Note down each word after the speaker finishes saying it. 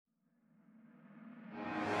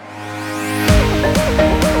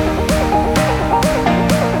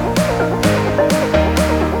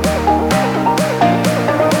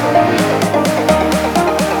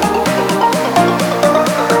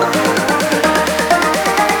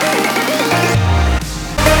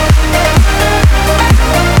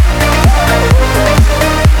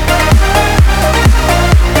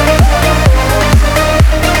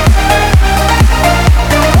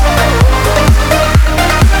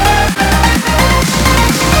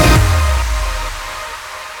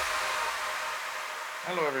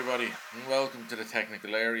to the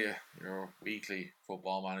Technical Area, your weekly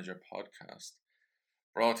Football Manager podcast.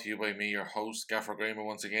 Brought to you by me, your host, Gaffer Gramer,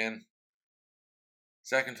 once again.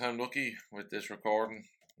 Second time lucky with this recording.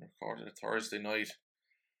 I recorded it Thursday night.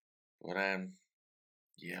 But it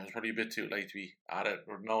was probably a bit too late to be at it.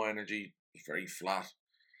 With no energy, it was very flat.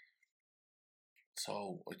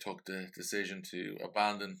 So I took the decision to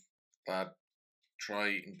abandon that,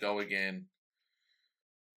 try and go again.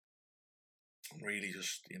 And really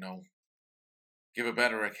just, give a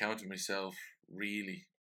better account of myself, really,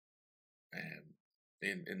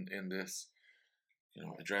 in this,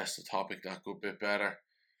 address the topic that good bit better.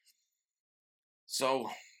 So,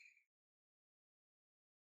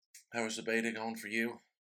 how is the beta going for you?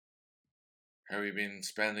 How have you been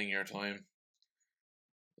spending your time?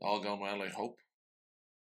 All going well, I hope.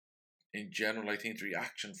 In general, I think the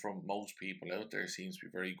reaction from most people out there seems to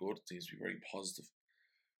be very good. It seems to be very positive.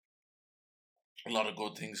 A lot of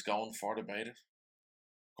good things going for the beta.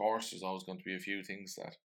 Of course, there's always going to be a few things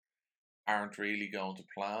that aren't really going to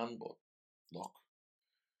plan, but look,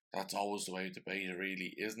 that's always the way the beta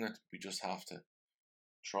really, isn't it? We just have to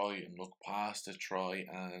try and look past it, try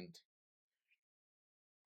and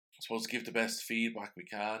I suppose give the best feedback we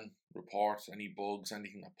can, report any bugs,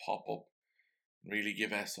 anything that pop up, and really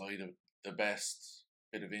give SI the best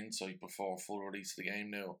bit of insight before full release of the game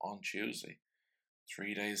now on Tuesday.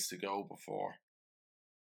 3 days to go before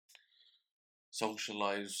social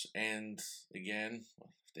lives end again,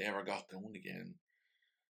 if they ever got going again.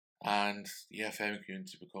 And the FM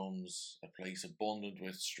community becomes a place abundant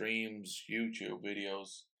with streams, YouTube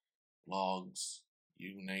videos, blogs,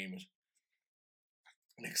 you name it.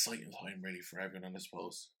 An exciting time really for everyone, I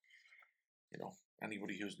suppose.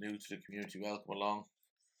 Anybody who's new to the community, welcome along.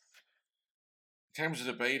 In terms of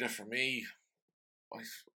the beta, for me, I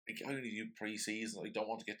only do pre-season. I don't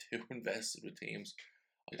want to get too invested with teams.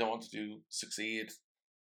 I don't want to succeed,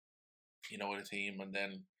 with a team and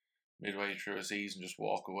then midway through a season just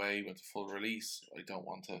walk away with the full release. I don't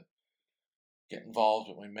want to get involved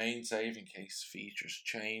with my main save in case features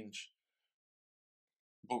change.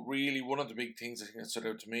 But really, one of the big things I think that stood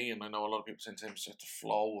out to me, and I know a lot of people sometimes that the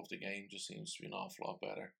flow of the game just seems to be an awful lot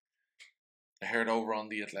better. I heard over on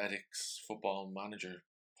the Athletics Football Manager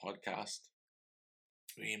podcast,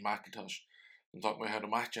 Ian McIntosh, and talking about how the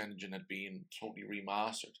match engine had been totally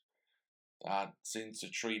remastered. That since the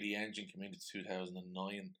 3D engine came into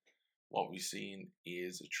 2009, what we've seen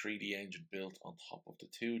is a 3D engine built on top of the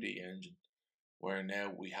 2D engine, where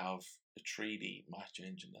now we have a 3D match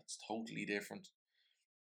engine that's totally different,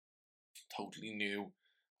 totally new,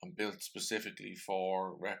 and built specifically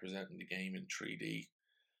for representing the game in 3D.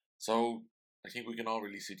 So I think we can all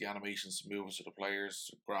really see the animations, the movements of the players,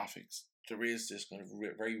 the graphics. There is this kind of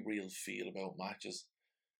very real feel about matches,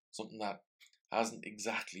 something that hasn't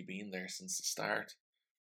exactly been there since the start.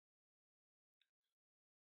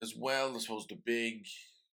 As well, I suppose the big,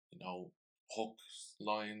 hook,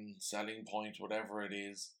 line, selling point, whatever it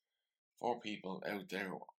is, for people out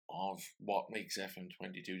there of what makes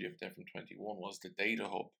FM22 different from FM21 was the data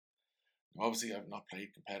hub. Now, obviously, I've not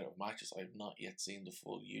played competitive matches. I've not yet seen the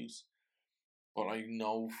full use. But I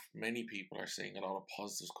know many people are seeing a lot of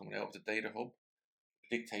positives coming out of the data hub.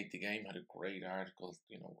 Dictate the Game had a great article,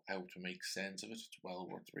 how to make sense of it. It's well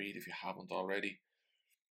worth read if you haven't already.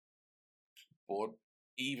 But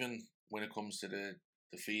even when it comes to the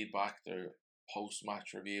feedback, the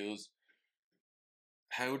post-match reviews,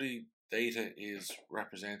 how the data is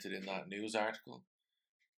represented in that news article,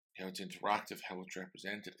 how it's interactive, how it's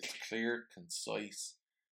represented, it's clear, concise,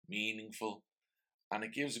 meaningful, and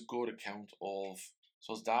it gives a good account of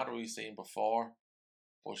data we've seen before,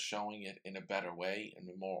 but showing it in a better way, in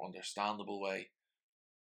a more understandable way.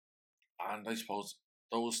 And I suppose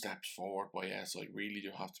those steps forward by SI really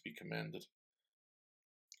do have to be commended.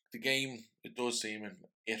 The game, it does seem an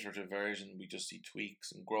iterative version. We just see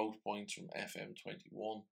tweaks and growth points from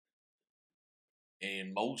FM21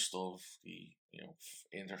 in most of the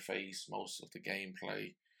interface, most of the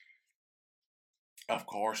gameplay. Of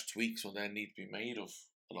course, tweaks will then need to be made of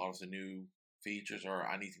a lot of the new features or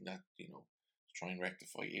anything that to try and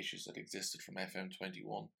rectify issues that existed from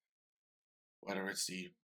FM21. Whether it's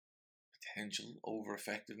the potential over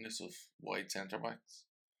effectiveness of wide centre backs.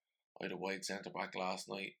 I had a wide centre back last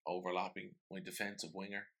night overlapping my defensive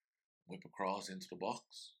winger, whip across into the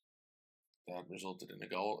box. That resulted in a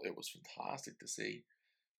goal. It was fantastic to see.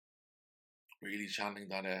 Really channeling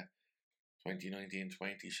that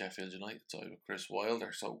 2019-20 Sheffield United side with Chris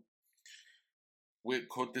Wilder. So,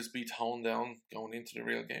 could this be toned down going into the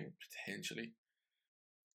real game? Potentially.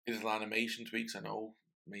 Little animation tweaks, I know,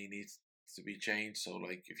 may need to be changed. So,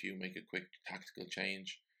 like if you make a quick tactical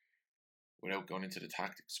change without going into the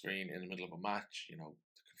tactic screen in the middle of a match. You know,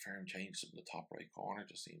 to confirm changes in the top right corner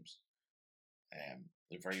just seems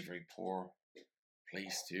a very, very poor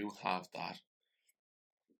place to have that.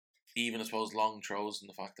 Even I suppose long throws, and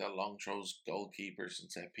the fact that long throws, goalkeepers and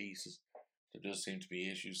set pieces, there does seem to be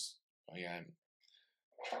issues.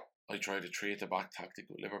 I tried a three at the back tactic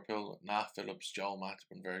with Liverpool. Nat Phillips, Joel Matip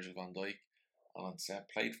and Virgil van Dijk, and on set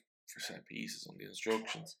played for set pieces on the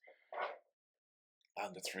instructions,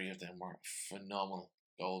 and the three of them were phenomenal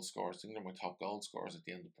goal scorers. I think they're my top goal scorers at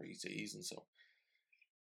the end of pre-season. So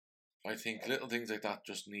I think little things like that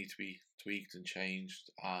just need to be tweaked and changed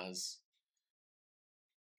as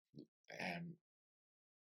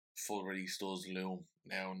full release does loom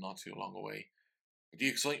now, not too long away. But the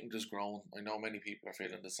excitement has grown. I know many people are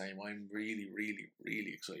feeling the same. I'm really, really,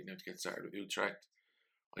 really excited now to get started with Utrecht.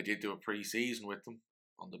 I did do a pre-season with them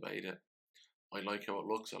on the beta. I like how it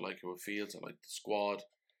looks. I like how it feels. I like the squad.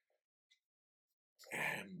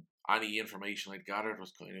 Any information I'd gathered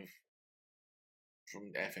was kind of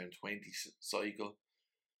from the FM20 cycle,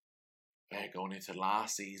 going into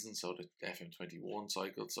last season, so the FM21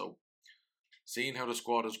 cycle. So seeing how the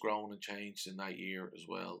squad has grown and changed in that year as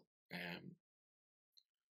well,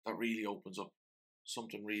 that really opens up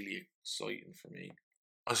something really exciting for me.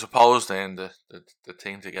 I suppose then the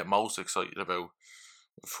thing to get most excited about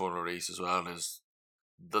with full release as well is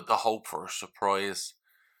the hope for a surprise.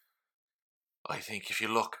 I think if you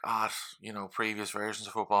look at, previous versions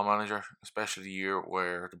of Football Manager, especially the year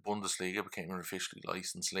where the Bundesliga became an officially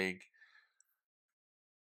licensed league,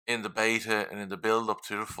 in the beta and in the build-up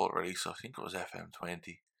to the full release, I think it was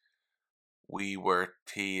FM20, we were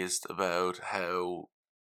teased about how,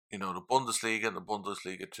 the Bundesliga and the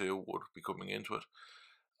Bundesliga 2 would be coming into it.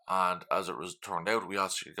 And as it was turned out, we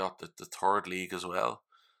actually got the third league as well.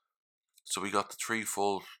 So we got the 3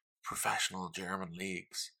 full professional German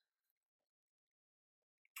leagues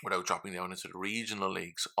without dropping down into the regional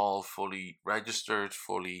leagues, all fully registered,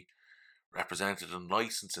 fully represented and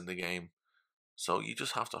licensed in the game. So you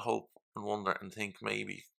just have to hope and wonder and think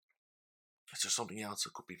maybe is there something else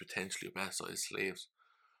that could be potentially a best size slaves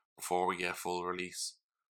before we get full release.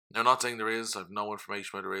 Now, I'm not saying there is. I have no information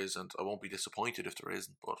where there is, and I won't be disappointed if there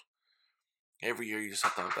isn't, but every year you just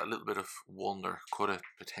have to have that little bit of wonder, could it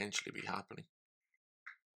potentially be happening?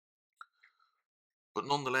 But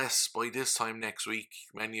nonetheless, by this time next week,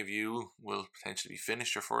 many of you will potentially be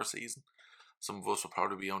finished your first season. Some of us will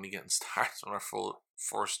probably be only getting started on our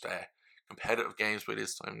first competitive games by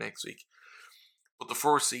this time next week. But the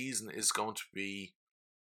first season is going to be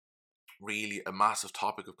really a massive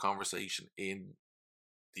topic of conversation in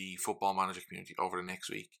the Football Manager community over the next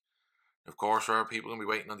week. Of course, there are people going to be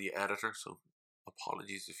waiting on the editor, so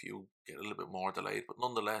apologies if you get a little bit more delayed. But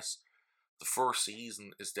nonetheless, the first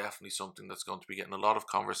season is definitely something that's going to be getting a lot of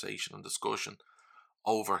conversation and discussion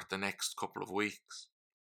over the next couple of weeks.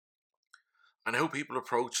 And how people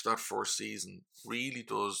approach that first season really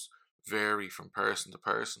does vary from person to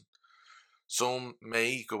person. Some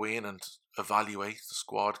may go in and evaluate the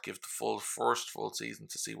squad, give the first full season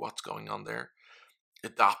to see what's going on there,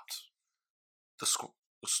 adapt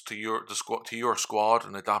to your squad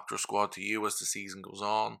and adapt your squad to you as the season goes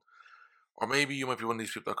on. Or maybe you might be one of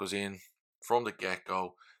these people that goes in from the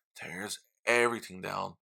get-go, tears everything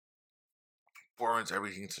down, burns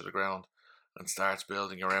everything to the ground, and starts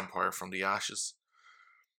building your empire from the ashes.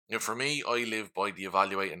 Now, for me, I live by the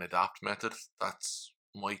evaluate and adapt method. That's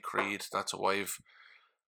my creed. That's how I've,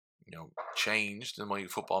 changed in my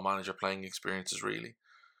Football Manager playing experiences, really.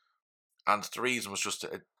 And the reason was just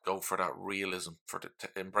to go for that realism, to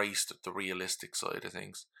embrace the realistic side of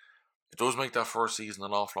things. It does make that first season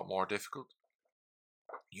an awful lot more difficult.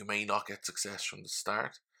 You may not get success from the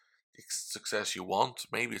start, the success you want.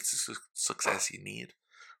 Maybe it's the success you need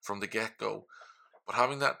from the get-go. But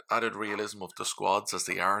having that added realism of the squads as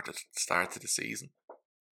they are at the start of the season,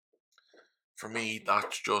 for me,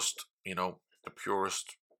 that's just, the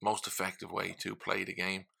purest, most effective way to play the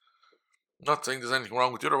game. I'm not saying there's anything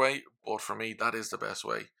wrong with the other way, but for me, that is the best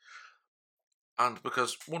way. And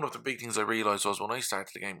because one of the big things I realised was when I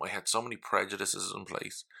started the game, I had so many prejudices in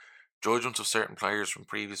place. Judgments of certain players from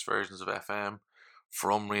previous versions of FM,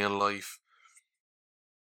 from real life,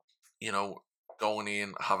 going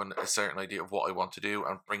in, having a certain idea of what I want to do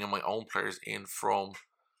and bringing my own players in from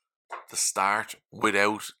the start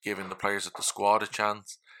without giving the players at the squad a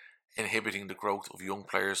chance, inhibiting the growth of young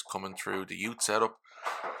players coming through the youth setup.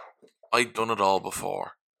 I'd done it all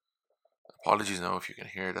before. Apologies now if you can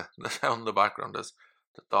hear the sound in the background as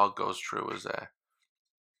the dog goes through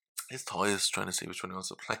his toys trying to see which one he wants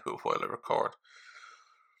to play with while I record.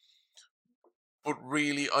 But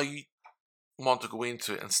really, want to go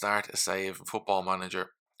into and start a save Football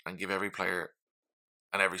Manager and give every player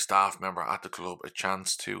and every staff member at the club a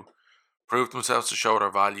chance to prove themselves, to show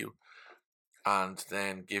their value, and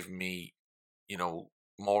then give me,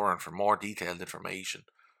 more detailed information,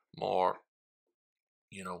 more,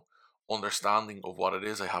 understanding of what it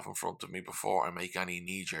is I have in front of me before I make any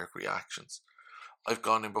knee-jerk reactions. I've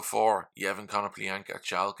gone in before, Yevhen Konoplyanka at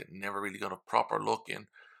Schalke, never really got a proper look in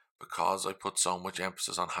because I put so much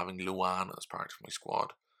emphasis on having Luan as part of my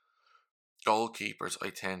squad. Goalkeepers I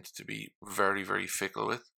tend to be very, very fickle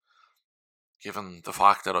with, given the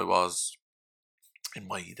fact that I was, in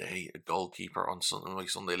my day, a goalkeeper on my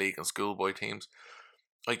Sunday League and schoolboy teams.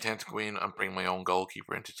 I tend to go in and bring my own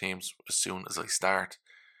goalkeeper into teams as soon as I start.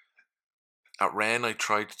 At Rennes, I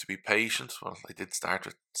tried to be patient. Well, I did start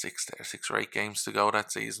with 6 or 8 games to go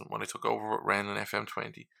that season when I took over at Rennes in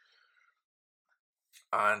FM20.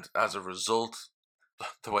 And as a result,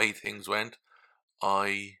 the way things went,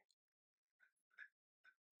 Edouard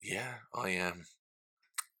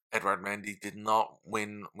Mendy did not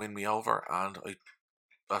win me over, and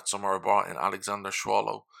that summer I brought in Alexander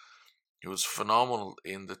Schwolow, who was phenomenal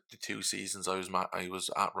in the 2 seasons I was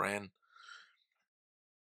at Rennes.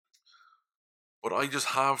 But I just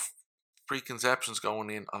have preconceptions going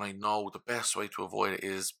in, and I know the best way to avoid it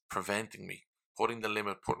is preventing me, putting the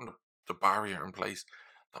limit, putting the barrier in place,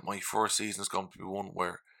 that my first season is going to be one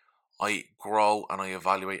where I grow and I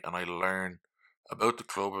evaluate and I learn about the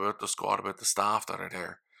club, about the squad, about the staff that are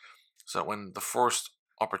there. So that when the first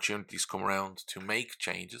opportunities come around to make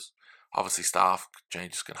changes, obviously staff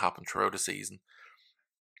changes can happen throughout the season,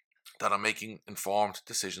 that I'm making informed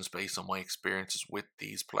decisions based on my experiences with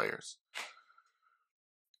these players.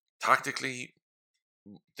 Tactically,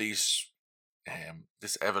 this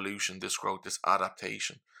evolution, this growth, this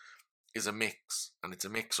adaptation is a mix, and it's a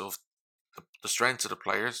mix of the strengths of the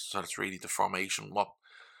players. So it's really the formation,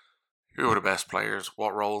 who are the best players,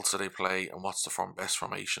 what roles do they play, and what's the best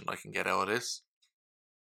formation I can get out of this.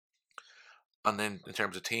 And then in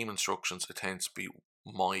terms of team instructions, it tends to be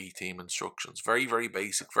my team instructions. Very, very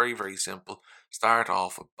basic, very, very simple. Start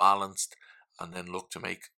off with balanced and then look to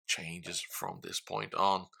make changes from this point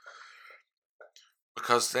on.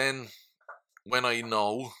 Because then when I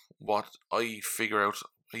know what I figure out,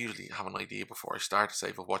 I usually have an idea before I start to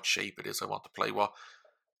save of what shape it is I want to play, what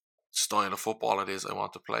style of football it is I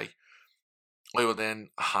want to play. I will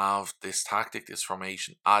then have this tactic, this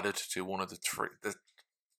formation added to one of the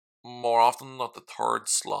more often not the third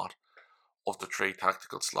slot of the 3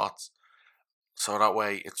 tactical slots. So that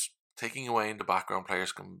way it's taking away in the background,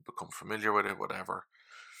 players can become familiar with it, whatever.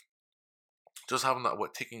 Just having that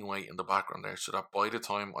ticking away in the background there, so that by the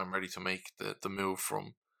time I'm ready to make the move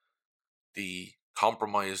from the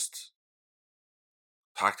compromised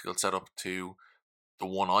tactical setup to the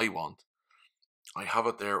one I want, I have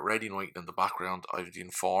it there ready and waiting in the background. I've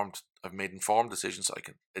made informed decisions so I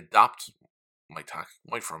can adapt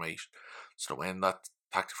my formation. So when that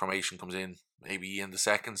tactic formation comes in, maybe in the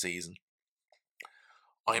second season,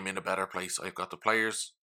 I'm in a better place. I've got the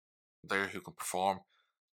players there who can perform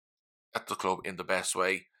at the club in the best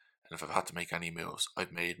way. And if I've had to make any moves,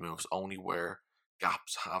 I've made moves only where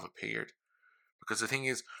gaps have appeared. Because the thing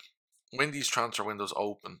is, when these transfer windows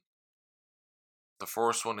open, the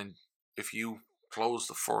first one, if you close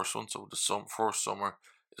the first one, so the first summer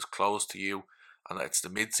is closed to you, and it's the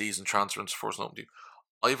mid-season transfer and first open to you,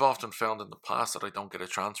 I've often found in the past that I don't get a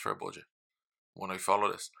transfer budget when I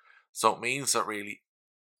follow this. So it means that really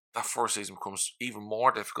that first season becomes even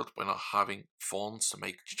more difficult by not having funds to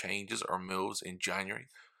make changes or moves in January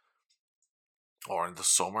or in the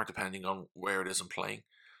summer, depending on where it is I'm playing.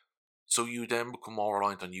 So you then become more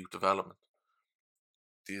reliant on youth development.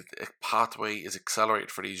 The pathway is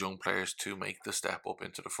accelerated for these young players to make the step up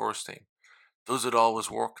into the first team. Does it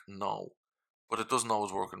always work? No. But it doesn't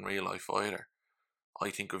always work in real life either. I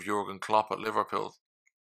think of Jurgen Klopp at Liverpool.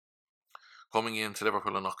 Coming into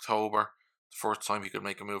Liverpool in October, the first time he could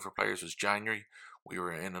make a move for players was January. We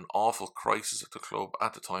were in an awful crisis at the club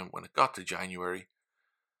at the time. When it got to January,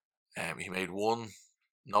 he made one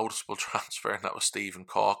noticeable transfer, and that was Stephen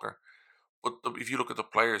Corker. But if you look at the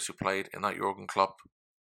players who played in that Jurgen Klopp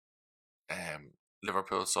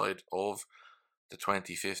Liverpool side of the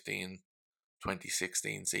 2015-2016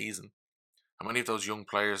 season, how many of those young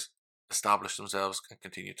players established themselves and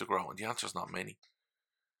continue to grow? And the answer is not many.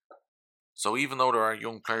 So even though there are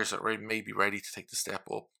young players that may be ready to take the step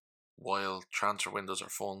up, while transfer windows or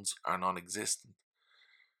funds are non-existent,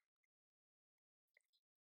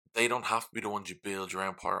 they don't have to be the ones you build your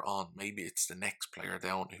empire on. Maybe it's the next player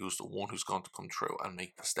down who's the one who's going to come through and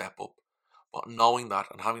make the step up. But knowing that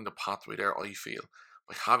and having the pathway there, I feel,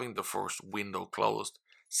 by having the first window closed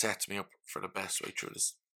sets me up for the best way through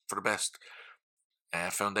this, for the best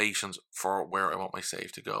foundations for where I want my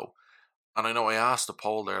save to go. And I know I asked the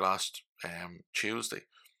poll there last Tuesday,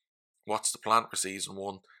 what's the plan for season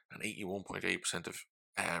one? And 81.8% of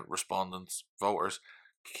respondents, voters,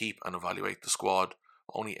 keep and evaluate the squad.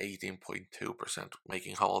 Only 18.2%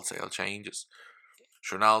 making wholesale changes.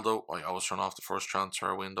 Ronaldo, I always turn off the first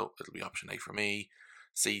transfer window. It'll be option A for me.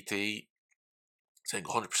 CT, saying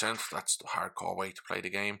 100%, that's the hardcore way to play the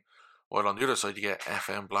game. While on the other side, you get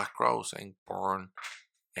FM Black Crow saying burn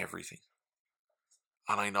everything.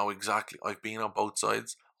 And I know exactly, I've been on both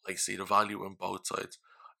sides. I see the value in both sides.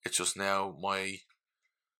 It's just now my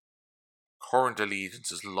current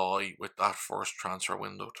allegiances lie with that first transfer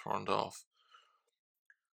window turned off.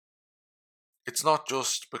 It's not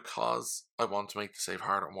just because I want to make the save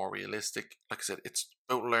harder and more realistic. Like I said, it's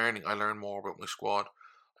about learning. I learn more about my squad.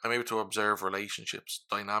 I'm able to observe relationships,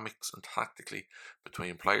 dynamics, and tactically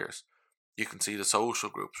between players. You can see the social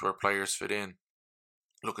groups where players fit in.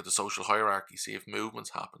 Look at the social hierarchy, see if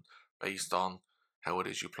movements happen based on how it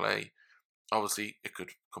is you play. Obviously, it could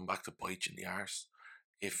come back to bite you in the arse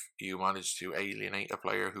if you manage to alienate a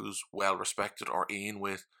player who's well respected or in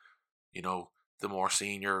with, the more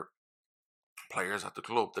senior players at the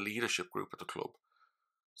club, the leadership group at the club.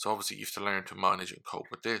 So obviously you have to learn to manage and cope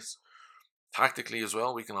with this. Tactically as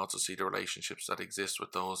well, we can also see the relationships that exist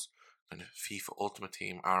with those kind of FIFA Ultimate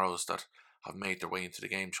Team arrows that have made their way into the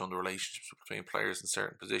game, showing the relationships between players in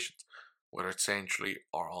certain positions, whether it's centrally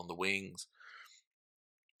or on the wings.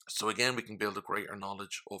 So again, we can build a greater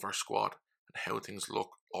knowledge of our squad and how things look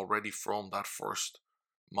already from that first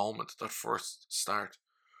moment, that first start.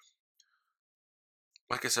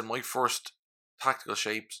 Like I said, my first tactical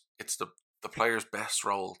shapes, it's the players' best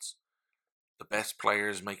roles. The best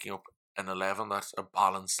players making up an 11 that's a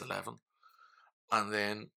balanced 11. And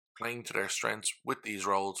then playing to their strengths with these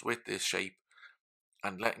roles, with this shape,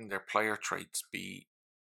 and letting their player traits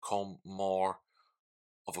become more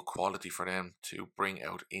of a quality for them to bring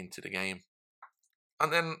out into the game.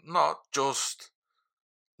 And then not just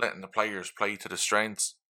letting the players play to the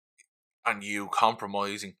strengths and you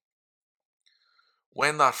compromising.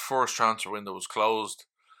 When that first transfer window was closed,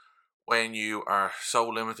 when you are so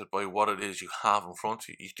limited by what it is you have in front of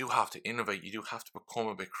you, you do have to innovate, you do have to become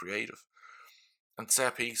a bit creative. And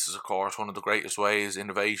set pieces, of course, one of the greatest ways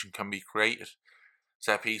innovation can be created.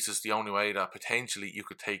 Set pieces is the only way that potentially you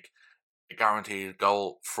could take a guaranteed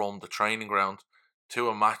goal from the training ground to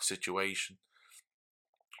a match situation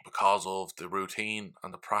because of the routine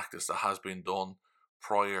and the practice that has been done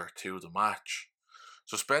prior to the match.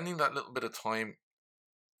 So spending that little bit of time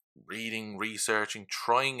reading, researching,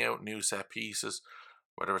 trying out new set pieces,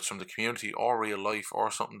 whether it's from the community or real life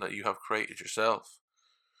or something that you have created yourself.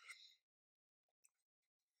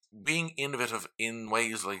 Being innovative in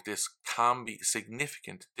ways like this can be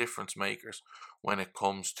significant difference makers when it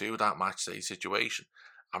comes to that match day situation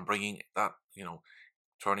and bringing that,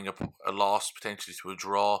 turning a loss potentially to a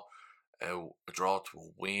draw to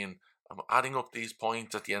a win. Adding up these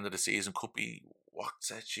points at the end of the season could be what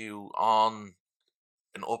sets you on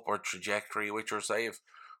an upward trajectory with your save,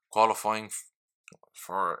 qualifying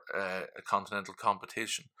for a continental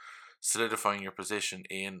competition, solidifying your position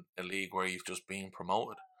in a league where you've just been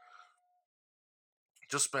promoted.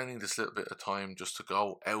 Just spending this little bit of time just to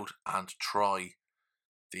go out and try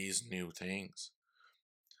these new things.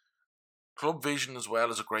 Club Vision as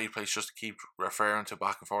well is a great place just to keep referring to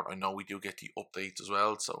back and forth. I know we do get the updates as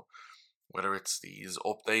well, so whether it's these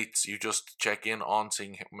updates, you just check in on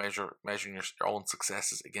seeing measuring your own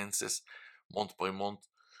successes against this month by month.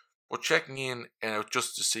 But checking in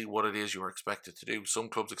just to see what it is you are expected to do. Some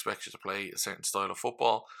clubs expect you to play a certain style of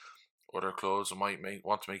football. Other clubs might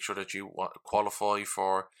want to make sure that you qualify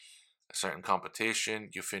for a certain competition,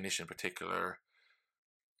 you finish in a particular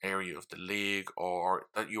area of the league, or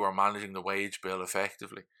that you are managing the wage bill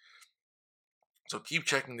effectively. So keep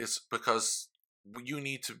checking this because you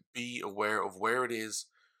need to be aware of where it is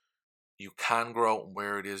you can grow and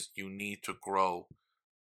where it is you need to grow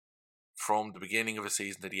from the beginning of a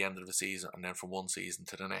season to the end of the season, and then from one season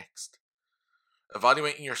to the next.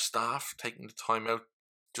 Evaluating your staff, taking the time out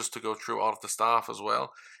just to go through all of the staff as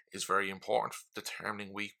well, is very important.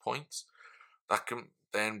 Determining weak points. That can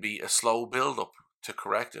then be a slow build up to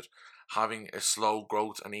correct it. Having a slow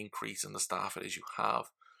growth and increase in the staff it is you have.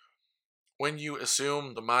 When you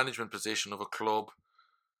assume the management position of a club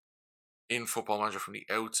in Football Manager from the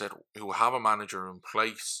outset, who have a manager in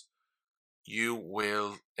place, you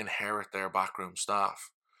will inherit their backroom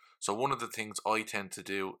staff. So one of the things I tend to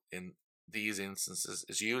do in these instances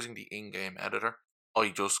is using the in-game editor I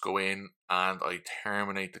just go in and I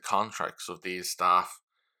terminate the contracts of these staff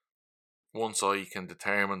once I can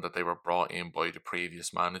determine that they were brought in by the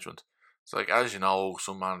previous management. So, like, as you know,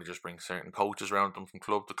 some managers bring certain coaches around them from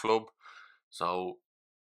club to club. So,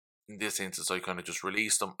 in this instance, I kind of just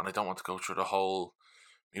release them, and I don't want to go through the whole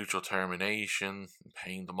mutual termination and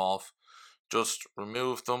paying them off. Just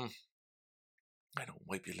remove them. I know it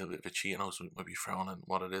might be a little bit of a cheat, I know so it might be frowning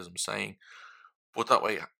what it is I'm saying, but that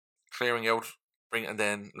way, clearing out, and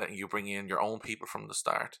then letting you bring in your own people from the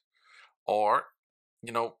start, or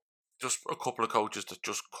you know, just a couple of coaches that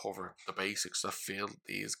just cover the basics that fill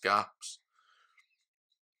these gaps.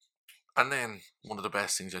 And then one of the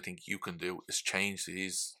best things I think you can do is change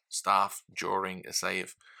these staff during a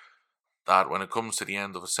save. That when it comes to the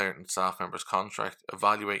end of a certain staff member's contract,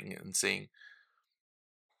 evaluating it and seeing,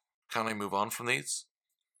 can I move on from these?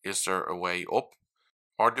 Is there a way up?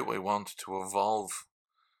 Or do I want to evolve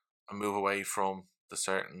and move away from the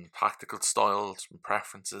certain tactical styles and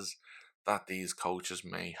preferences that these coaches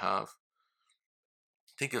may have?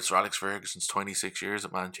 Think it's Alex Ferguson's 26 years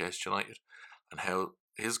at Manchester United and how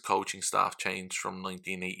his coaching staff changed from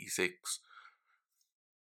 1986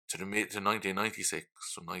 to the mid to 1996,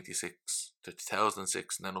 from 96 to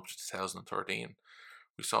 2006, and then up to 2013.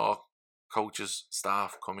 We saw coaches,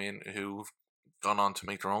 staff come in who've gone on to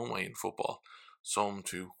make their own way in football, some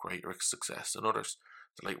to greater success than others.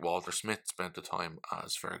 The late Walter Smith spent the time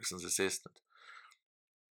as Ferguson's assistant.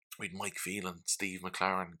 We'd Mike Phelan, Steve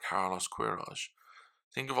McLaren, Carlos Queiroz.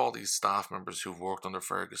 Think of all these staff members who've worked under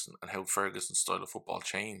Ferguson and how Ferguson's style of football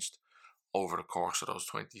changed over the course of those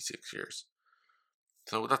 26 years.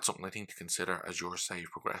 So that's something I think to consider as your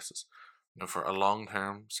save progresses. For a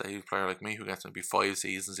long-term save player like me who gets maybe 5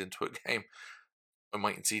 seasons into a game, I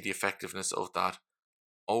might see the effectiveness of that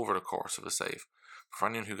over the course of a save. For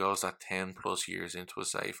anyone who goes that 10 plus years into a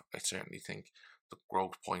save, I certainly think the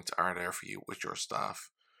growth points are there for you with your staff.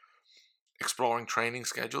 Exploring training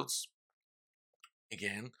schedules,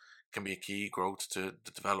 again, can be a key growth to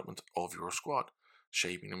the development of your squad,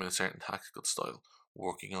 shaping them in a certain tactical style,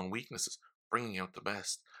 working on weaknesses, bringing out the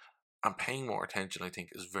best, and paying more attention, I think,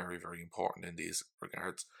 is very, very important in these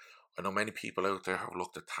regards. I know many people out there have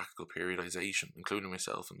looked at tactical periodization, including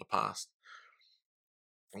myself in the past.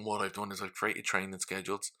 And what I've done is I've created training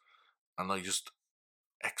schedules and I just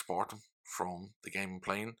export them from the game I'm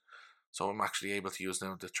playing. So I'm actually able to use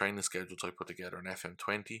now the training schedules I put together in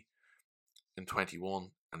FM20, in 21,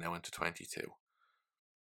 and now into 22.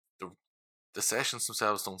 The sessions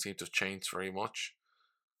themselves don't seem to have changed very much.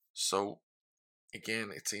 So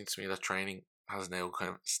again, it seems to me that training has now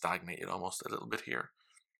kind of stagnated almost a little bit here.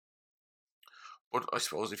 But I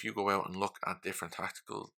suppose if you go out and look at different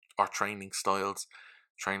tactical or training styles,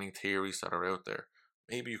 training theories that are out there,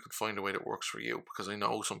 maybe you can find a way that works for you. Because I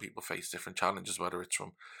know some people face different challenges, whether it's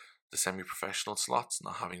from the semi-professional slots,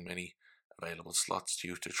 not having many available slots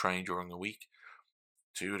to train during a week,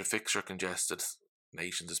 to the fixture congested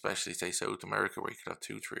nations, especially say South America, where you could have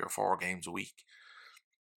 2, 3, or 4 games a week.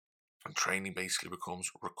 And training basically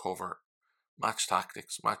becomes recover, match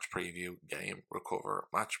tactics, match preview, game, recover,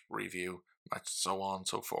 match review, match, so on and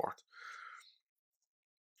so forth.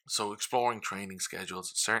 So exploring training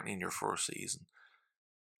schedules, certainly in your first season,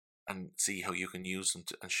 and see how you can use them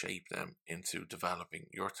and shape them into developing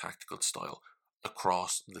your tactical style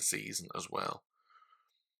across the season as well.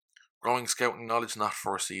 Growing scouting knowledge in that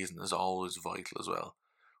first season is always vital as well.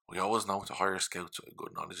 We always know to hire scouts with a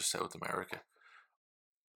good knowledge of South America,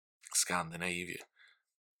 Scandinavia,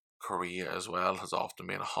 Korea as well has often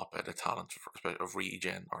been a hotbed of talent of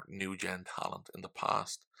regen or new gen talent in the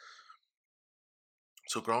past.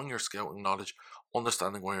 So growing your scouting knowledge,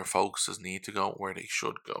 understanding where your focuses need to go, where they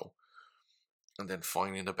should go, and then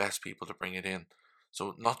finding the best people to bring it in.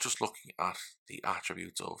 So not just looking at the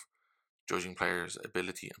attributes of judging players'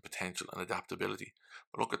 ability and potential and adaptability,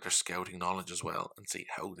 but look at their scouting knowledge as well and see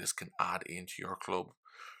how this can add into your club.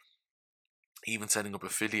 Even setting up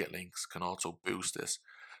affiliate links can also boost this.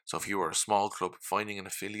 So if you are a small club, finding an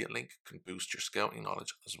affiliate link can boost your scouting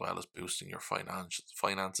knowledge as well as boosting your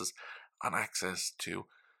finances and access to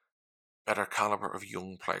better caliber of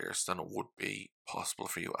young players than it would be possible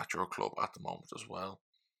for you at your club at the moment as well.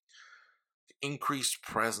 The increased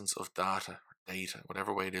presence of data,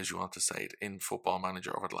 whatever way it is you want to say it, in Football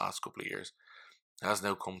Manager over the last couple of years has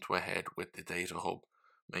now come to a head with the Data Hub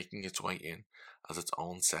making its way in as its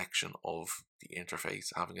own section of the interface,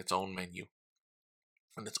 having its own menu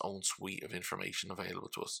and its own suite of information available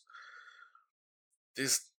to us.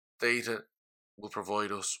 This data will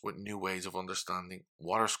provide us with new ways of understanding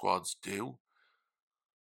what our squads do,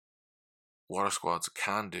 what our squads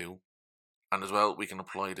can do, And as well, we can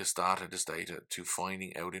apply this data to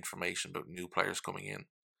finding out information about new players coming in.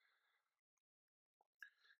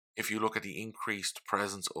 If you look at the increased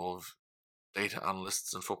presence of data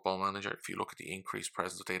analysts in Football Manager, if you look at the increased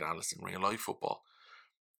presence of data analysts in real life football,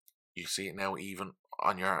 you see it now even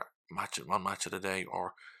on your match of the day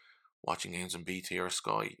or watching games on BT or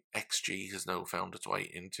Sky. XG has now found its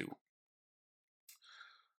way into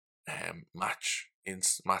match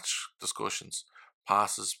discussions.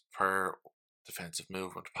 Passes per defensive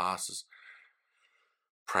movement, passes,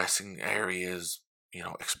 pressing areas,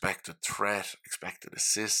 expected threat, expected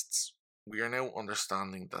assists. We are now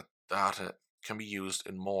understanding that data can be used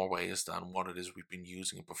in more ways than what it is we've been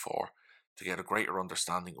using it before to get a greater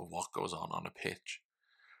understanding of what goes on a pitch.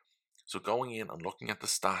 So going in and looking at the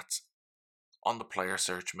stats on the player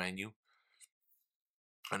search menu,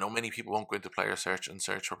 I know many people won't go into player search and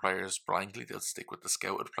search for players blankly, they'll stick with the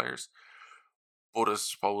scouted players. But I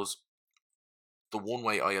suppose the one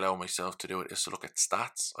way I allow myself to do it is to look at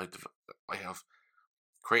stats. I have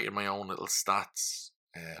created my own little stats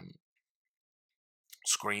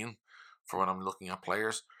screen for when I'm looking at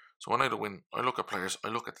players. So when I look at players, I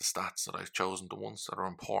look at the stats that I've chosen, the ones that are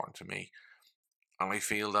important to me. And I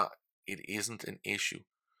feel that it isn't an issue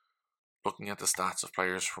looking at the stats of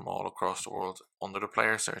players from all across the world under the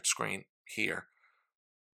player search screen here,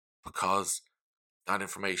 because that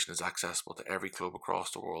information is accessible to every club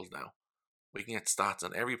across the world now. We can get stats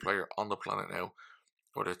on every player on the planet now,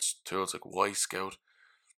 whether it's tools like Y-Scout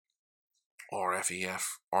or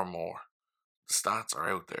FEF or more. The stats are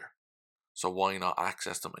out there, so why not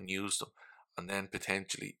access them and use them? And then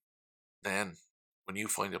potentially, when you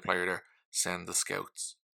find a player there, send the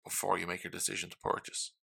scouts before you make your decision to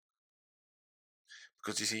purchase.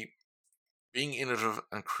 Because you see, being innovative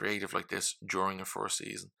and creative like this during a first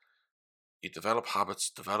season, you develop habits,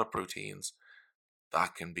 develop routines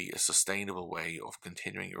that can be a sustainable way of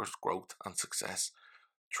continuing your growth and success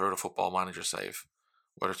through the Football Manager save.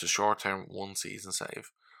 Whether it's a short-term one-season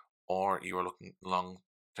save, or you are looking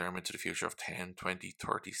long-term into the future of 10, 20,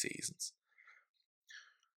 30 seasons.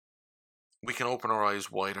 We can open our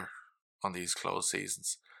eyes wider on these closed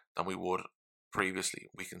seasons than we would previously.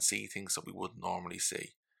 We can see things that we wouldn't normally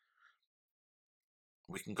see.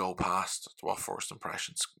 We can go past to what first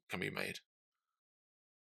impressions can be made.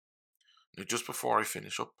 Now, just before I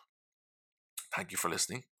finish up, thank you for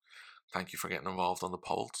listening. Thank you for getting involved on the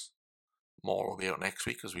polls. More will be out next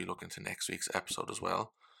week as we look into next week's episode as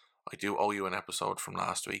well. I do owe you an episode from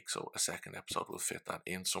last week, so a second episode will fit that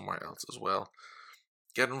in somewhere else as well.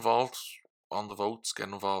 Get involved on the votes, get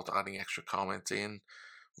involved adding extra comments in,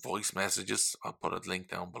 voice messages, I'll put a link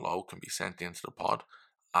down below, can be sent into the pod.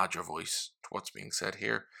 Add your voice to what's being said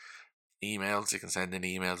here. Emails, you can send in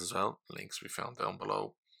emails as well, links we found down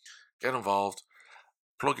below. Get involved,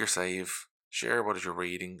 plug your save, share what you're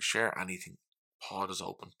reading, share anything. Pod is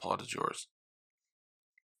open, pod is yours.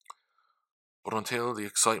 But until the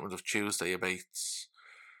excitement of Tuesday abates,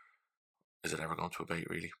 is it ever going to abate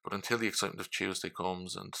really? But until the excitement of Tuesday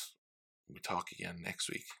comes and we talk again next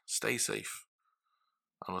week, stay safe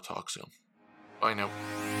and we'll talk soon. Bye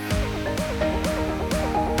now.